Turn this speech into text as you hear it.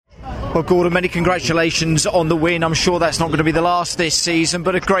Well, Gordon, many congratulations on the win. I'm sure that's not going to be the last this season,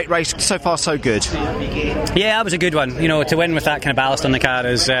 but a great race. So far, so good. Yeah, that was a good one. You know, to win with that kind of ballast on the car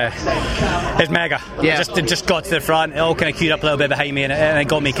is mega. Yeah. It just got to the front. It all kind of queued up a little bit behind me, and it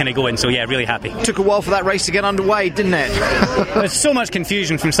got me kind of going. So yeah, really happy. Took a while for that race to get underway, didn't it? There's so much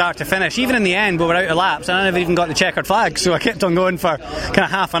confusion from start to finish. Even in the end, we were out of laps, and I never even got the checkered flag. So I kept on going for kind of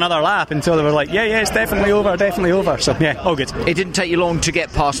half another lap until they were like, yeah, it's definitely over. So yeah, all good. It didn't take you long to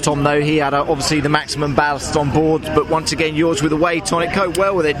get past Tom, though. He had obviously the maximum ballast on board, but once again, yours with the weight on it coped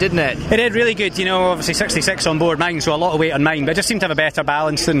well with it, didn't it? It did really good. You know, obviously 66 on board mine, so a lot of weight on mine, but I just seemed to have a better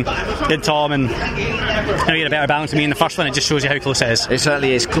balance than did Tom, and he had a better balance than me in the first one. It just shows you how close it is. It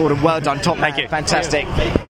certainly is. Gordon, well done. Top man. Thank you. Fantastic.